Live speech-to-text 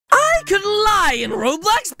lie in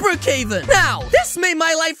Roblox Brookhaven. Now, this made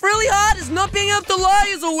my life really hard, as not being able to lie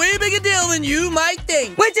is a way bigger deal than you might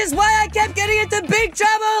think. Which is why I kept getting into big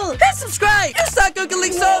trouble. Hit subscribe. You suck,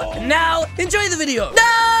 Calixo. And now, enjoy the video. No!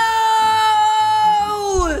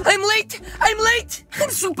 I'm late. I'm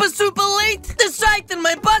super late. Distracted.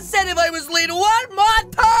 My boss said if I was late one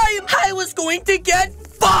more time, I was going to get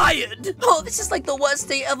fired. Oh, this is like the worst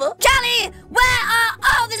day ever. Callie, where are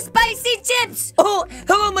all the spicy chips? Oh,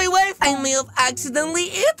 hello, my wife. I may have accidentally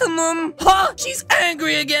eaten them. Huh? She's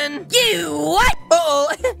angry again. You what? Uh-oh,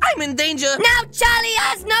 I'm in danger. Now Charlie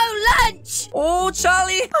has no lunch. Oh,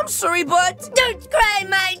 Charlie, I'm sorry, but Don't cry,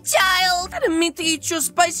 my child. I didn't mean to eat your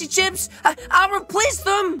spicy chips. I'll replace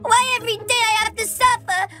them. Why every day I have to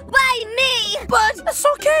suffer? Why me? But it's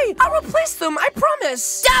okay. I'll replace them, I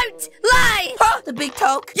promise. Don't lie. Huh? The big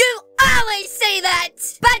talk. You always say that,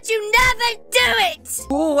 but you never do it.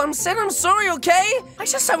 Oh, I'm sorry, okay? I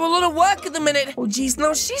just have a lot of work at the minute. Oh, geez,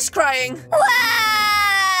 now she's crying.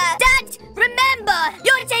 Dad, remember,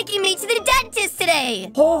 you're taking me to the dentist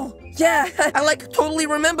today. Oh, yeah, I totally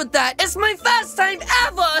remembered that. It's my first time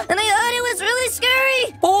ever. And I heard it was really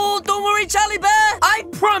scary. Oh, don't worry, Charlie Bear. I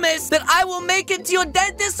promise that I will make it to your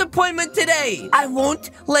dentist appointment today. I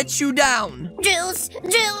won't let you down. Juice.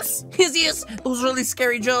 Yes, those really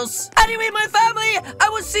scary Joes. Anyway, my family, I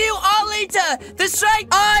will see you all later. That's right,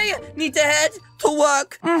 I need to head to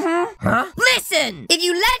work. Huh? Listen, if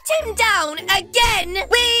you let him down again,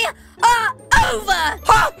 we are over.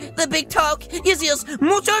 Ha! The big talk. Yes.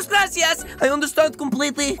 Muchas gracias. I understand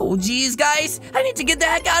completely. Oh, geez, guys. I need to get the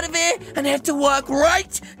heck out of here and head to work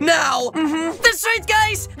right now. That's right,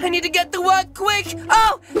 guys. I need to get to work quick.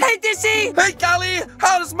 Oh, hey, Dizzy. Hey, Callie.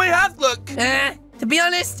 How does my hat look? To be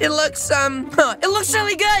honest, it looks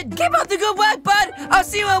really good. Keep up the good work, bud. I'll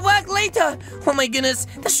see you at work later. Oh, my goodness.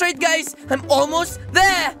 That's right, guys. I'm almost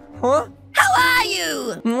there. Huh? How are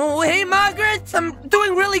you? Oh, hey, Margaret. I'm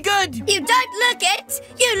doing really good. You don't look it.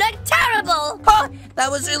 You look terrible. Huh?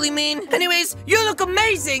 That was really mean. Anyways, you look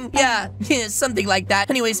amazing. Yeah, something like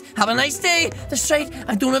that. Anyways, have a nice day. That's right.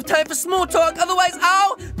 I don't have time for small talk. Otherwise,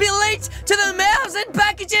 I'll be late to the mails and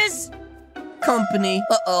packages company.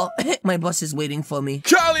 Uh-oh. My boss is waiting for me.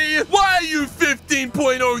 Callie, why are you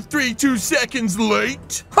 15.032 seconds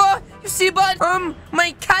late? Huh? You see, bud?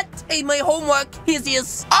 My cat ate my homework.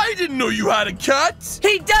 Yes. I didn't know you had a cat.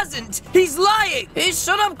 He doesn't. He's lying. Hey,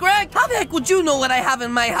 shut up, Greg. How the heck would you know what I have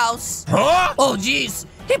in my house? Huh? Oh, jeez.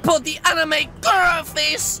 He pulled the anime girl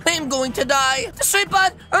face. I'm going to die. That's right,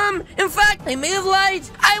 bud. In fact, I may have lied.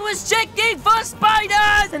 I was checking for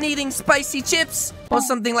spiders and eating spicy chips or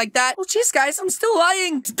something like that. Oh, jeez, guys, I'm still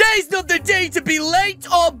lying. Today's not the day to be late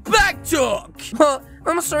or backtalk. Huh?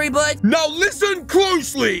 I'm sorry, bud. Now listen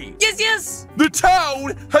closely. Yes. The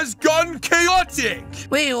town has gone chaotic.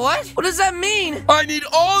 Wait, what? What does that mean? I need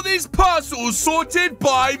all these parcels sorted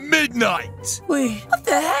by midnight. Wait, what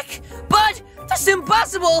the heck? Bud, that's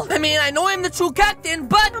impossible. I mean, I know I'm the true captain,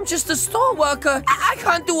 but I'm just a store worker. I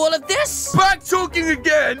can't do all of this. Back-talking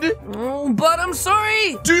again? Oh, but I'm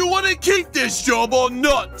sorry. Do you want to keep this job or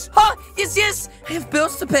not? Huh? Yes. I have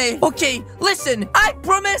bills to pay. Okay, listen. I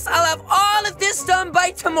promise I'll have all of this done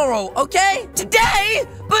by tomorrow, okay? Today?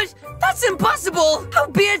 But that's impossible. I'll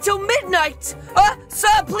be here till midnight.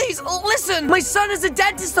 Sir, please, listen. My son has a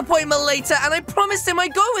dentist appointment later, and I promised him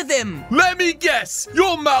I'd go with him. Let me guess.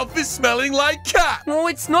 Your mouth is smelling like cat. No,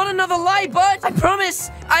 it's not another lie, bud. I promise.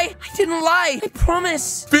 I didn't lie. I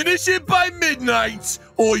promise. Finish it by midnight,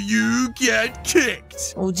 or you get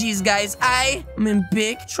kicked. Oh, geez, guys. I am in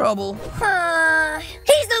big trouble.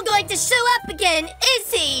 He's not going to show up again,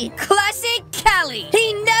 is he? Classic Callie.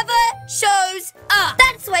 He never shows up.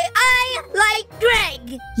 That's why I like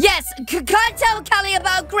Greg. Yes, can't tell Callie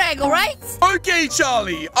about Greg, all right? Okay,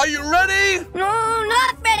 Charlie. Are you ready? No,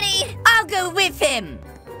 not ready. I'll go with him.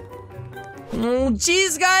 Oh,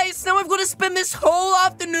 jeez, guys. Now I've got to spend this whole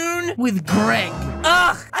afternoon with Greg.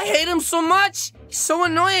 Ugh, I hate him so much. He's so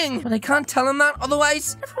annoying. But I can't tell him that,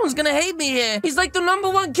 otherwise everyone's gonna hate me here. He's like the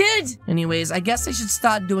 #1 kid. Anyways, I guess I should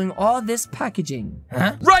start doing all this packaging.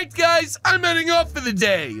 Huh? Right, guys. I'm heading off for the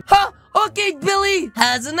day. Huh? Okay, Billy.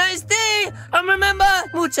 Have a nice day. And remember,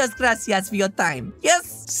 muchas gracias for your time.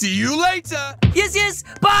 Yes? See you later. Yes.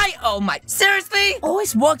 Bye. Oh, my. Seriously?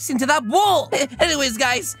 Always walks into that wall. Anyways,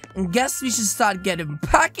 guys, I guess we should start getting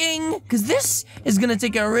packing, because this is going to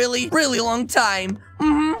take a really, really long time.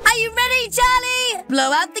 Are you ready, Charlie?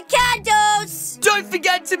 Blow out the candles. Don't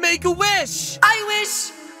forget to make a wish. I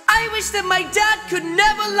wish that my dad could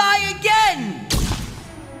never lie again.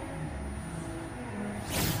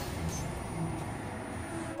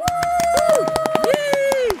 Woo!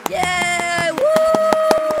 Yay! Yeah!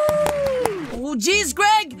 Woo! geez,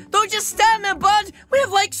 Greg, don't just stand there, bud. We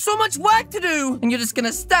have, like, so much work to do. And you're just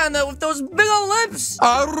gonna stand there with those big old lips.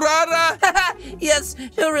 Yes,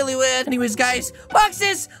 you're really weird. Anyways, guys,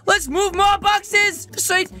 boxes. Let's move more boxes. That's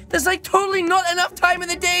right. There's, like, totally not enough time in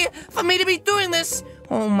the day for me to be doing this.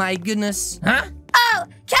 Oh, my goodness. Huh? Oh,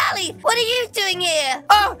 Callie, what are you doing here?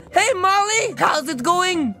 Oh, hey, Molly. How's it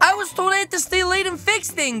going? I was told I had to stay late and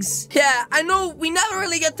fix things. Yeah, I know we never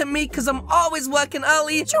really get to meet because I'm always working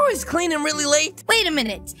early. You're always cleaning really late. Wait a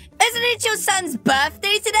minute. Isn't it your son's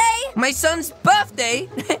birthday today? My son's birthday?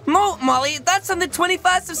 Molly, that's on the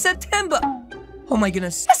 21st of September. Oh, my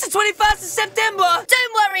goodness. That's the 21st of September.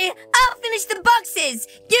 Don't worry. I'll finish the boxes.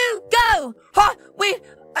 You go. Huh? Wait.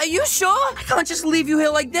 Are you sure? I can't just leave you here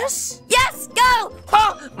like this. Yes, go!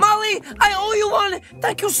 Oh, Molly, I owe you one.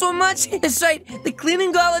 Thank you so much. That's right. The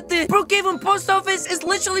cleaning girl at the Brookhaven post office is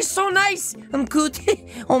literally so nice. I'm good.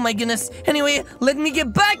 Oh, my goodness. Anyway, let me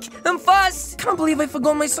get back and fast. Can't believe I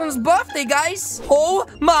forgot my son's birthday, guys. Oh,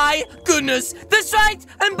 my goodness. That's right.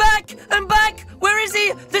 I'm back. I'm back. Where is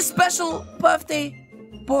he? The special birthday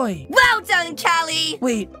boy. Well done, Callie.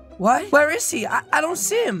 Wait. What? Where is he? I don't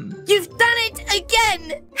see him. You've done it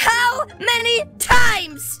again! How many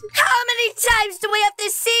times? How many times do we have to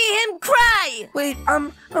see him cry? Wait,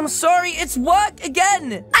 I'm sorry. It's work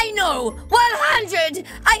again. I know! 100!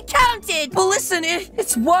 I counted! Well, listen,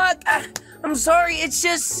 it's work. I'm sorry. It's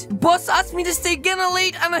just boss asked me to stay dinner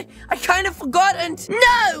late, and I kind of forgot and...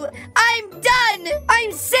 No! I'm done!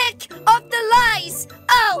 I'm sick of the lies!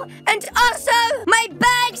 Oh, and also, my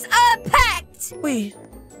bags are packed! Wait.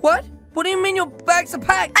 What? What do you mean your bags are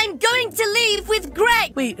packed? I'm going to leave with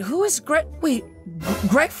Greg. Wait, who is Greg? Wait,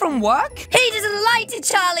 Greg from work? He doesn't lie to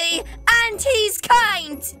Charlie, and he's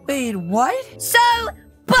kind. Wait, what? So,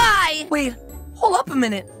 bye. Wait, hold up a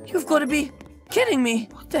minute. You've got to be kidding me.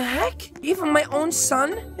 What the heck? Even my own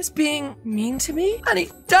son is being mean to me? And he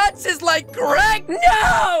dances like Greg?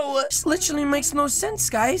 No! This literally makes no sense,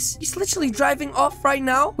 guys. He's literally driving off right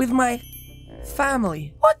now with my...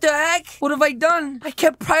 family. What the heck? What have I done? I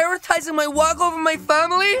kept prioritizing my work over my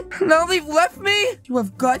family? Now they've left me? You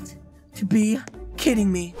have got to be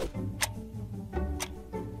kidding me.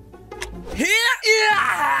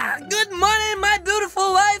 Yeah! Good morning, my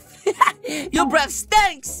beautiful wife. Your breath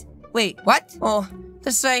stinks. Wait, what? Oh,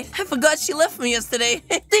 that's right. I forgot she left me yesterday.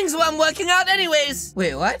 Things weren't working out anyways.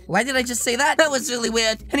 Wait, what? Why did I just say that? That was really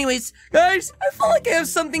weird. Anyways, guys, I feel like I have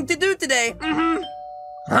something to do today.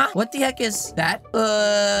 Huh? What the heck is that?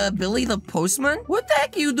 Billy the postman? What the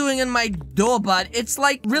heck are you doing in my door, bud? It's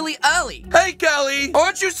like really early. Hey, Callie,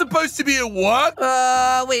 aren't you supposed to be at work?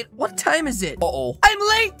 Wait, what time is it? Uh-oh. I'm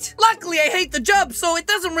late! Luckily, I hate the job, so it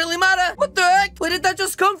doesn't really matter. What the heck? Where did that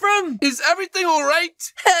just come from? Is everything all right?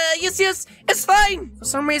 Yes, it's fine. For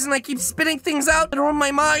some reason, I keep spitting things out that are on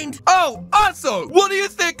my mind. Oh, also, what do you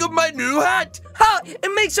think of my new hat? How?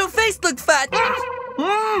 It makes your face look fat.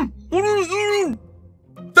 What are you eating?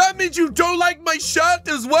 That means you don't like my shirt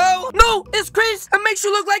as well? No, it's Chris. It makes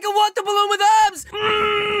you look like a water balloon with abs.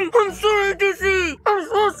 I'm sorry, Dizzy. I'm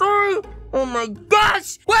so sorry. Oh my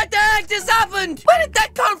gosh! What the heck just happened? Where did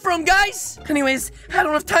that come from, guys? Anyways, I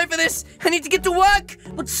don't have time for this. I need to get to work,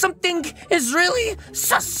 but something is really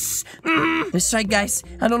sus. That's right, guys.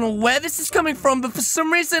 I don't know where this is coming from, but for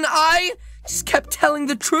some reason, I just kept telling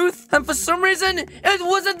the truth, and for some reason, it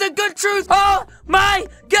wasn't the good truth. Oh my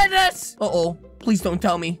goodness! Uh-oh. Please don't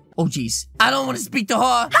tell me. Oh, jeez. I don't want to speak to her.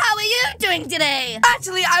 How are you doing today?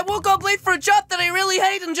 Actually, I woke up late for a job that I really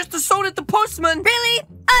hate and just assaulted the postman. Really?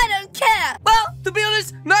 I don't care. Well, to be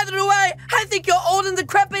honest, neither do I. I think you're old and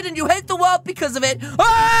decrepit and you hate the world because of it.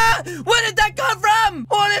 Ah! Where did that come from?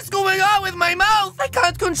 What is going on with my mouth? I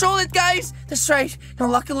can't control it, guys. That's right. Now,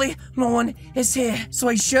 luckily, no one is here, so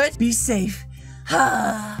I should be safe.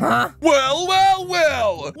 Huh? Well.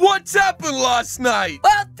 What's happened last night?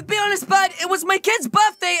 Well, to be honest, bud, it was my kid's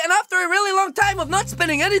birthday, and after a really long time of not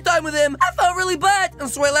spending any time with him, I felt really bad, and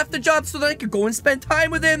so I left the job so that I could go and spend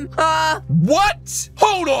time with him. What?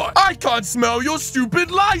 Hold on. I can't smell your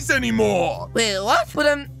stupid lies anymore. Wait, what? But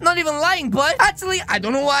I'm not even lying, bud. Actually, I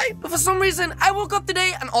don't know why, but for some reason, I woke up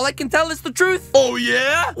today, and all I can tell is the truth. Oh,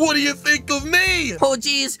 yeah? What do you think of me? Oh,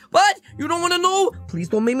 jeez. What? You don't want to know? Please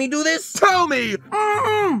don't make me do this. Tell me.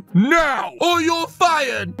 Now, or you're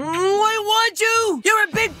fired. Why would you? You're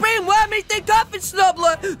a big brain wormy thick coffin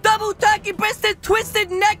snubbler, double turkey breasted, twisted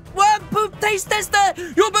neck, worm poop taste tester.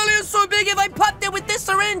 Your belly is so big if I popped it with this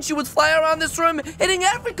syringe, you would fly around this room, hitting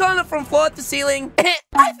every corner from floor to ceiling.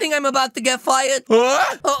 I think I'm about to get fired.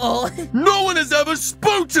 Huh? Uh-oh. No one has ever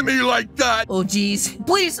spoke to me like that. Oh, jeez.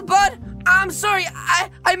 Please, bud, I'm sorry.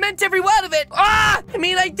 I meant every word of it. I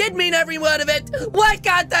mean, I did mean every word of it. Why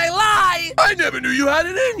can't I lie? I never knew you had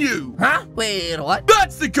it in you. Huh? Wait, what?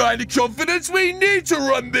 That's the kind of confidence we need to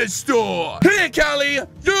run this store. Here, Callie,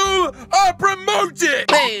 you are promoted.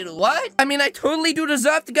 Wait, what? I mean, I totally do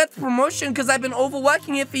deserve to get the promotion because I've been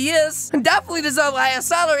overworking it for years. And definitely deserve a higher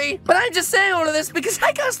salary. But I'm just saying all of this because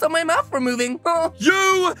I can't stop my mouth from moving. Oh.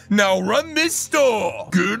 You now run this store.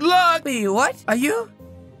 Good luck. Wait, what? Are you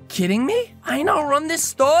kidding me? I now run this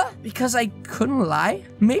store because I couldn't lie?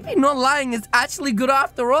 Maybe not lying is actually good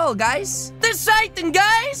after all, guys. That's right then,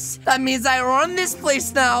 guys. That means I run this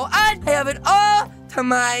place now and I have it all to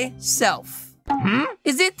myself.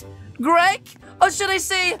 Is it Greg? Or should I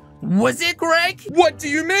say, was it Greg? What do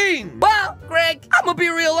you mean? Well, Greg, I'm gonna be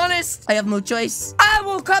real honest. I have no choice. I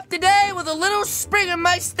woke up today with a little spring in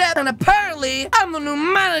my step, and apparently, I'm the new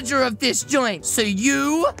manager of this joint. So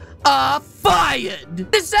you are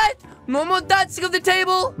fired. This it? No more dancing on the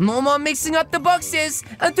table. No more mixing up the boxes.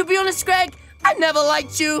 And to be honest, Greg, I never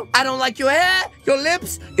liked you. I don't like your hair, your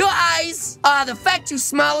lips, your eyes. The fact you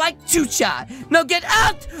smell like chucha. Now get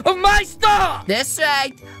out of my store. That's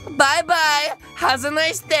right. Bye-bye. Has a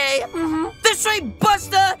nice day. That's right,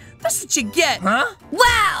 Buster. That's what you get, huh?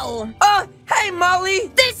 Wow! Oh, hey,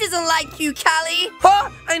 Molly. This isn't like you, Callie.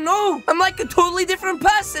 Huh? I know. I'm like a totally different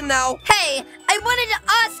person now. Hey, I wanted to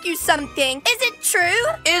ask you something. Is it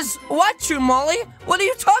true? Is what true, Molly? What are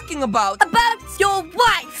you talking about? About your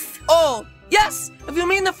wife. Oh, yes. If you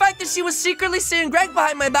mean the fact that she was secretly seeing Greg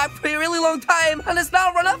behind my back for a really long time and has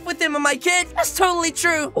now run up with him and my kid, that's totally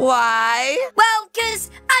true. Why? Well,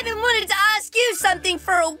 because I've been wanting to ask you something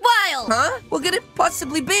for a while. Huh? What could it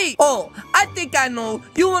possibly be? Oh, I think I know.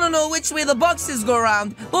 You want to know which way the boxes go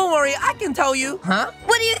around. Don't worry, I can tell you. Huh?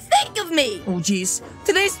 What do you think of me? Oh, jeez.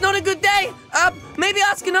 Today's not a good day. Maybe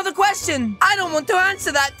ask another question. I don't want to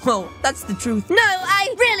answer that. Well, that's the truth. No,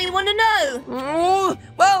 I really want to know. Oh,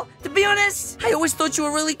 well, to be honest, I always thought you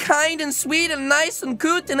were really kind and sweet and nice and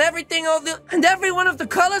cute and everything and every one of the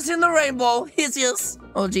colors in the rainbow. Yes.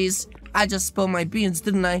 Oh, jeez. I just spilled my beans,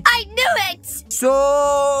 didn't I? I knew it!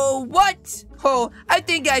 So, what? Oh, I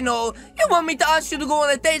think I know. You want me to ask you to go on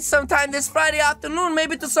a date sometime this Friday afternoon,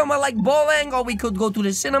 maybe to somewhere like bowling, or we could go to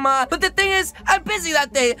the cinema. But the thing is, I'm busy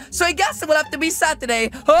that day, so I guess it will have to be Saturday.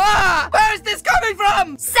 Where is this coming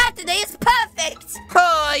from? Saturday is perfect!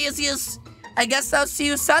 Oh, yes. I guess I'll see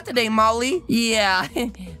you Saturday, Molly. Yeah,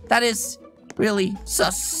 that is really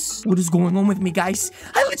sus. What is going on with me, guys?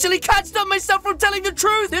 I literally can't stop myself from telling the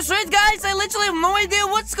truth. That's right, guys. I literally have no idea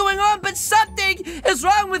what's going on, but something is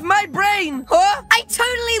wrong with my brain. Huh? I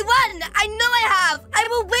totally won. I know I have. I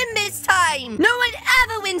will win this time. No one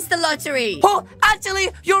ever wins the lottery. Oh, actually,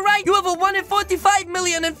 you're right. You have a 1 in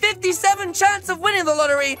 45,057 chance of winning the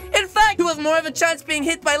lottery. In fact, you have more of a chance being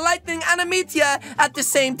hit by lightning and a meteor at the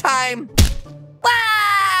same time. Wah!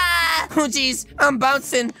 Oh, jeez, I'm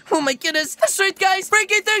bouncing. Oh, my goodness. That's right, guys.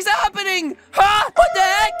 Freaky things are happening. Huh? What the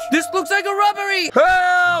heck? This looks like a robbery.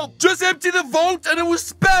 Help! Just empty the vault and it will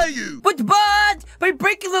spare you. But, by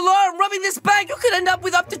breaking the law and robbing this bank, you could end up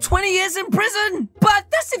with up to 20 years in prison. But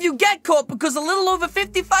that's if you get caught, because a little over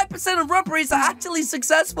 55% of robberies are actually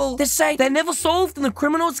successful. That's right. They're never solved and the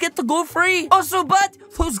criminals get to go free. Also, but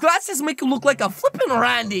those glasses make you look like a flippin'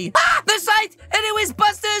 Randy. That's right. Anyways,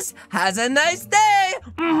 Busters, has a nice day.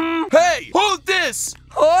 Hey, hold this.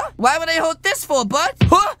 Huh? Why would I hold this for, bud?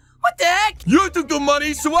 Huh? What the heck? You took the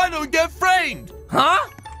money so I don't get framed. Huh?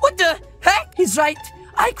 What the heck? He's right.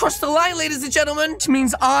 I crossed the line, ladies and gentlemen, which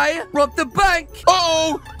means I robbed the bank.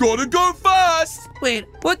 Uh-oh, gotta go fast. Wait,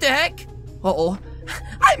 what the heck? Uh-oh.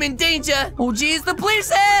 I'm in danger. Oh, geez, the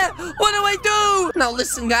police here. What do I do? Now,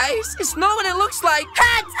 listen, guys. It's not what it looks like.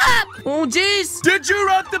 Hands up! Oh, geez. Did you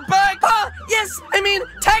rob the bank? Yes. I mean,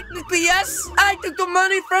 technically, yes. I took the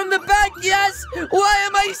money from the bank, yes. Why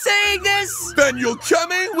am I saying this? Then you're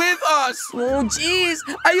coming with us. Oh, jeez.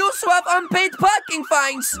 I also have unpaid parking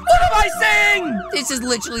fines. What am I saying? This is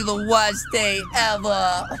literally the worst day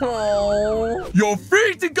ever. Oh. You're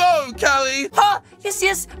free to go, Callie.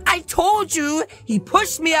 Yes. I told you. He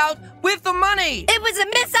pushed me out with the money. It was a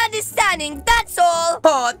misunderstanding, that's all.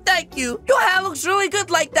 Oh, thank you. Your hair looks really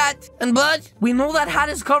good like that. And Bud, we know that hat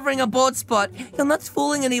is covering a bald spot. You're not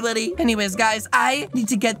fooling anybody. Anyways, guys, I need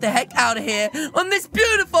to get the heck out of here on this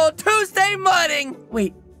beautiful Tuesday morning.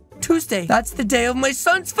 Wait, Tuesday. That's the day of my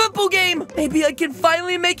son's football game. Maybe I can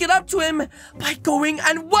finally make it up to him by going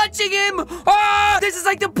and watching him. Ah, this is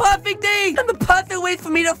like the perfect day and the perfect way for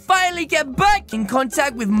me to finally get back in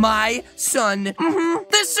contact with my son.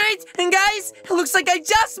 That's right. And guys, it looks like I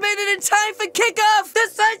just made it in time for kickoff.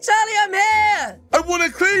 That's right, Charlie, I'm here. I want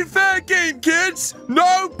a clean, fair game, kids.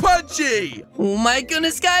 No punchy. Oh my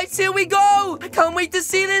goodness, guys, here we go. I can't wait to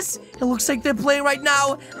see this. It looks like they're playing right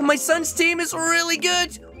now, and my son's team is really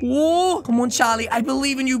good. Whoa, come on, Charlie, I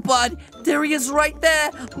believe in you, bud. There he is right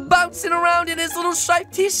there, bouncing around in his little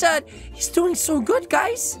striped t-shirt. He's doing so good,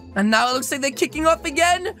 guys. And now it looks like they're kicking off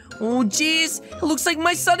again. Oh, jeez, it looks like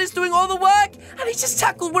my son is doing all the work, and he just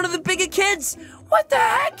tackled one of the bigger kids. What the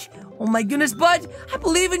heck? Oh my goodness, bud, I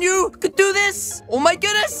believe in you. Could do this. Oh my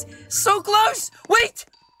goodness, so close. Wait.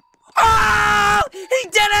 Oh, he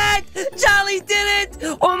did it! Charlie did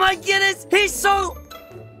it! Oh my goodness, he's so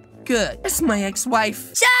good. That's my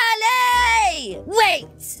ex-wife. Charlie!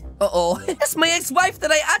 Wait! Uh-oh. That's my ex-wife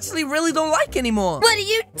that I actually really don't like anymore. What are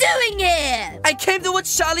you doing here? I came to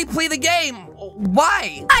watch Charlie play the game.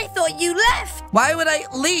 Why? I thought you left. Why would I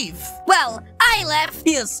leave? Well, I left.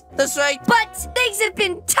 Yes, that's right. But things have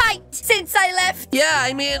been tight since I left. Yeah,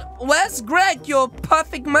 I mean, where's Greg, your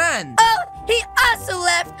perfect man? Oh, he also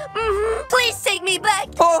left. Please take me back.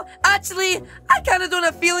 Oh, actually, I kind of don't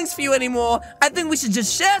have feelings for you anymore. I think we should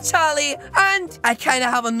just share Charlie, and I kind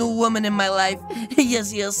of have a new woman in my life.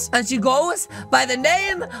 Yes, yes. And she goes by the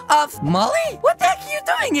name of Molly? What the heck are you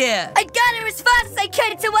doing here? I got her as fast as I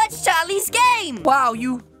could to watch Charlie's game. Wow,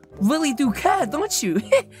 you really do care, don't you?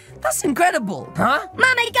 That's incredible. Huh?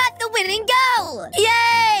 Mom, I got the winning goal.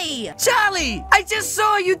 Yay! Charlie, I just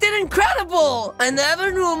saw you did incredible. I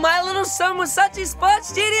never knew my little son was such a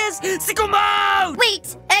sports genius. Sicko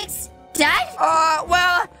Wait, Dad?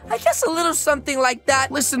 Well, I guess a little something like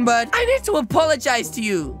that. Listen, bud, I need to apologize to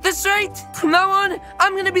you. That's right. From now on,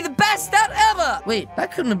 I'm gonna be the best dad ever. Wait,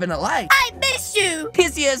 that couldn't have been a lie. I miss you.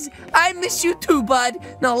 Yes, yes, I miss you too, bud.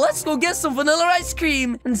 Now let's go get some vanilla ice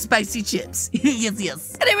cream and spicy chips. Yes,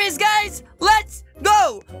 yes. Anyways, guys, let's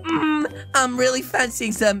go. I'm really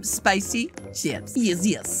fancying some spicy chips. Yes,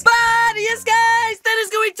 yes. But yes, guys, that is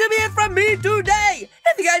going to be it from me today.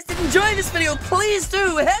 If you guys did enjoy this video, please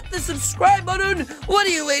do hit the subscribe button. What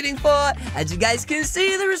are you waiting for? As you guys can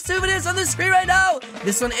see, there is 2 videos on the screen right now.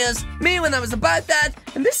 This one is me when I was about that,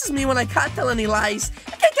 and this is me when I can't tell any lies.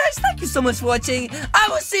 Okay, guys, thank you so much for watching. I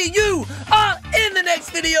will see you all in the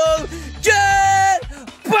next video.